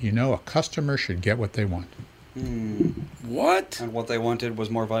said, a customer should get what they want. What? And what they wanted was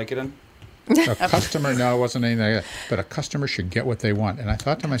more Vicodin? A customer, no, it wasn't anything like that. But a customer should get what they want. And I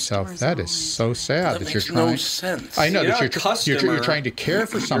thought to myself, that is so sad that you're makes trying. no sense. I know You're that a customer, you're trying to care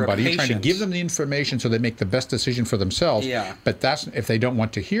for you're a somebody. You're trying to patient. give them the information so they make the best decision for themselves. Yeah. But that's if they don't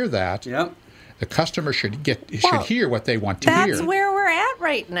want to hear that. Yep. The customer should hear what they want to hear. That's where we're at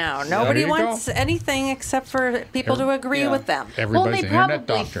right now. Nobody There you wants anything except for people to agree with them. Everybody's they an internet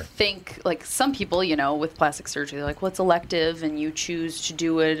probably doctor. think, like some people, with plastic surgery, they're like, well, it's elective and you choose to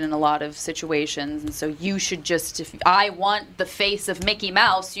do it in a lot of situations. And so you should just, if I want the face of Mickey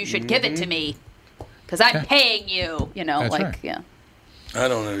Mouse, you should give it to me because I'm paying you, That's right. yeah. I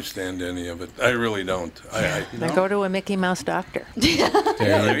don't understand any of it. I really don't. Then go to a Mickey Mouse doctor.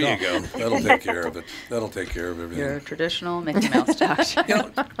 There you go. That'll take care of it. That'll take care of everything. You're a traditional Mickey Mouse doctor.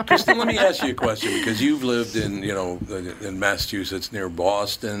 Kristen, let me ask you a question because you've lived in Massachusetts near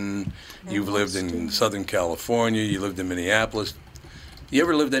Boston. You've lived in Southern California. You lived in Minneapolis. You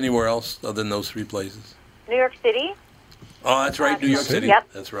ever lived anywhere else other than those three places? New York City. Oh, that's right, New York City.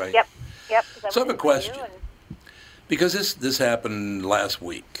 Yep. That's right. Yep. So I have a question. Because this happened last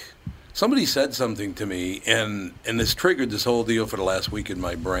week. Somebody said something to me, and this triggered this whole deal for the last week in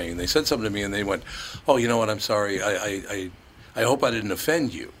my brain. They said something to me, and they went, "Oh, you know what? I'm sorry. I hope I didn't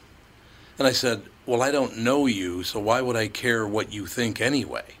offend you." And I said, "Well, I don't know you, so why would I care what you think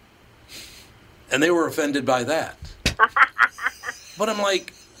anyway?" And they were offended by that. But I'm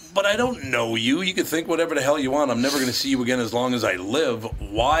like, but I don't know you. You can think whatever the hell you want. I'm never going to see you again as long as I live.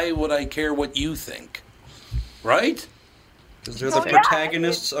 Why would I care what you think? Right? Because they're the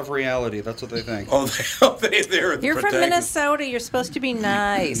protagonists of reality. That's what they think. They're the You're from Minnesota. You're supposed to be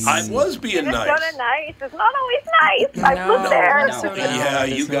nice. I was being nice. Minnesota nice. It's not always nice. I moved there. Yeah,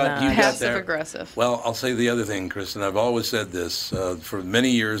 you got there. Passive aggressive. Well, I'll say the other thing, Kristen. I've always said this for many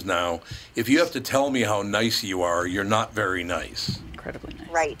years now. If you have to tell me how nice you are, you're not very nice. Incredibly nice.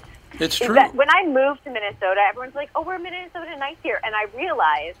 Right. It's true. When I moved to Minnesota, everyone's like, "Oh, we're Minnesota nice here," and I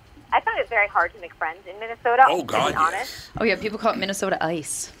realized I found it very hard to make friends in Minnesota. Oh, God, to be honest. Oh yeah, people call it Minnesota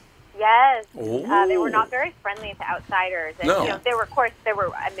ice. Yes. Oh. They were not very friendly to outsiders. And, No.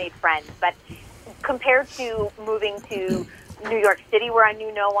 I made friends. But compared to moving to New York City, where I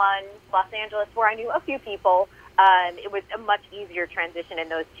knew no one, Los Angeles, where I knew a few people, it was a much easier transition in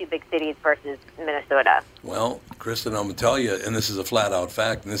those two big cities versus Minnesota. Well, Kristen, I'm going to tell you, and this is a flat-out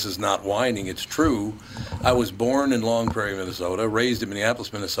fact, and this is not whining, it's true. I was born in Long Prairie, Minnesota, raised in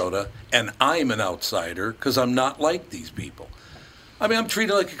Minneapolis, Minnesota, and I'm an outsider because I'm not like these people. I mean, I'm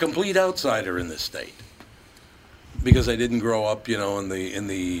treated like a complete outsider in this state because I didn't grow up, in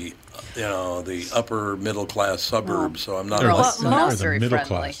the upper middle class suburbs, so I'm not. Most very middle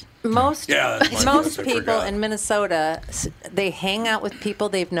friendly. class. Most that's I people forgot. in Minnesota, they hang out with people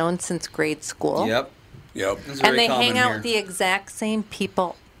they've known since grade school. Yep. Yep. It's And very they common hang out here. with the exact same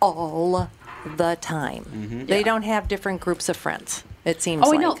people all the time. Mm-hmm. They don't have different groups of friends, it seems Oh,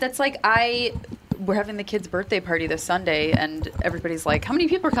 like. I know. That's like we're having the kids' birthday party this Sunday, and everybody's like, "How many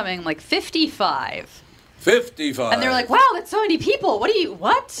people are coming?" I'm like, 55. 55. And they're like, "Wow, that's so many people.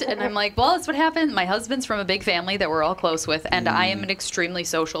 What?" And I'm like, "Well, that's what happened. My husband's from a big family that we're all close with, and I am an extremely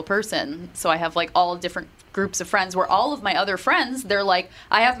social person. So I have like all different groups of friends where all of my other friends, they're like,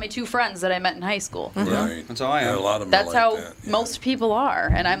 I have my 2 friends that I met in high school. Right. That's how I am. A lot of them That's are like how that. most people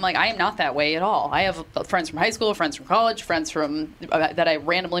are. And I'm like, I am not that way at all. I have friends from high school, friends from college, friends from that I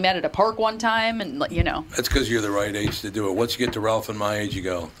randomly met at a park one time, and you know. That's because you're the right age to do it. Once you get to Ralph and my age, you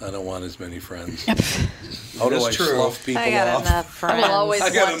go, I don't want as many friends. How do That's I true. slough people I got off? enough friends. I will always I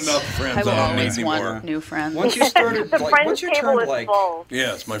got want- enough friends. I will I don't always need want more. new friends. Once you started, The like, friends once you table turned is like full.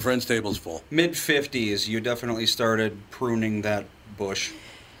 Yes, my friend's table's full. mid 50s, you definitely started pruning that bush.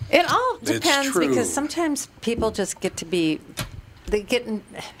 It all It's depends true. because sometimes people just get to be.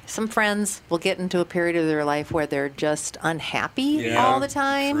 Some friends will get into a period of their life where they're just unhappy Yeah, all the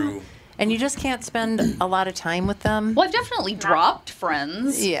time. true. And you just can't spend a lot of time with them. Well, I've definitely dropped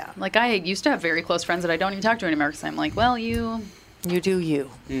friends. Yeah. Like, I used to have very close friends that I don't even talk to anymore because I'm like, well, you do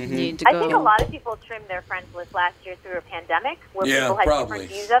you. need to I go. think a lot of people trimmed their friends list last year through a pandemic where Yeah, people had probably.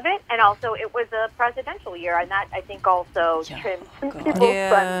 different views of it. And also, it was a presidential year, and that, I think, also trimmed people's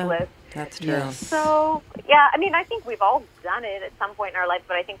friends list. That's true. So, yeah, I mean, I think we've all done it at some point in our life,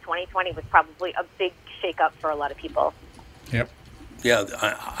 but I think 2020 was probably a big shake-up for a lot of people. Yep. Yeah,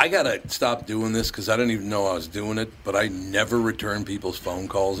 I got to stop doing this because I didn't even know I was doing it, but I never return people's phone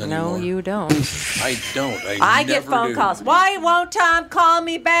calls anymore. No, you don't. I don't. I get never phone do. calls. Why won't Tom call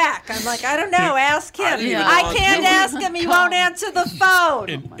me back? I'm like, I don't know. Ask him. didn't even know I I was can't doing it. ask him. He won't answer the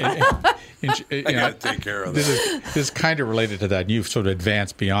phone. I got to take care of that. This is kind of related to that. You've sort of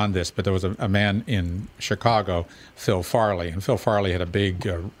advanced beyond this, but there was a man in Chicago, Phil Farley, and Phil Farley had a big.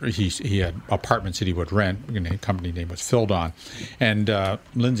 He had apartments that he would rent. The company name was Phildon, and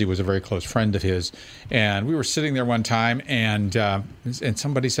Lindsay was a very close friend of his. And we were sitting there one time, and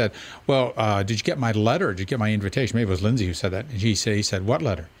somebody said, "Well, did you get my letter? Did you get my invitation?" Maybe it was Lindsay who said that. And he said, "What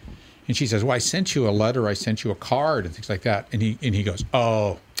letter?" And she says, "Well, I sent you a letter. I sent you a card and things like that." And he goes,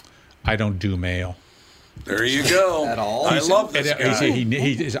 "Oh, I don't do mail." There you go. At all? I love this guy.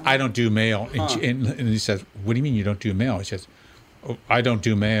 He said, "I don't do mail." And he says, "What do you mean you don't do mail?" He says, "Oh, I don't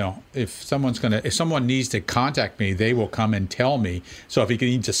do mail. If someone needs to contact me, they will come and tell me. So if he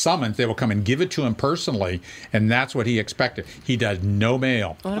needs a summons, they will come and give it to him personally." And that's what he expected. He does no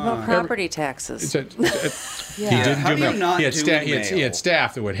mail. What about property taxes? He didn't How do do you mail. not He had, do he had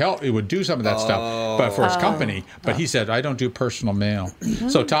staff that would help. It would do some of that stuff, but for his company. But he said, "I don't do personal mail."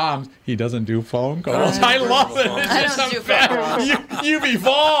 So Tom, he doesn't do phone calls. I love it. It's I just don't do some fact. You've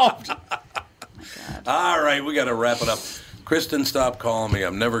evolved. All right, we got to wrap it up. Kristen, stop calling me.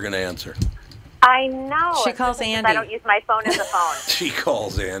 I'm never going to answer. I know. She calls Andy. Andy. I don't use my phone as a phone. She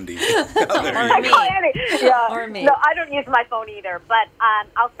calls Andy. Or I me. call Andy. Yeah. Or me. No, I don't use my phone either. But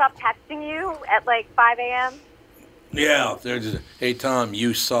I'll stop texting you at like 5 a.m. Yeah, they're just, hey, Tom,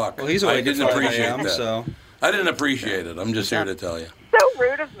 you suck. Well, he's I awake at didn't 5 appreciate a.m., that. so. I didn't appreciate it. I'm just here to tell you. So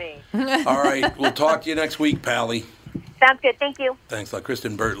rude of me. All right, we'll talk to you next week, Pally. Sounds good. Thank you. Thanks a lot.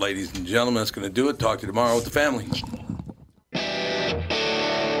 Kristen Burt, ladies and gentlemen. That's going to do it. Talk to you tomorrow with the family.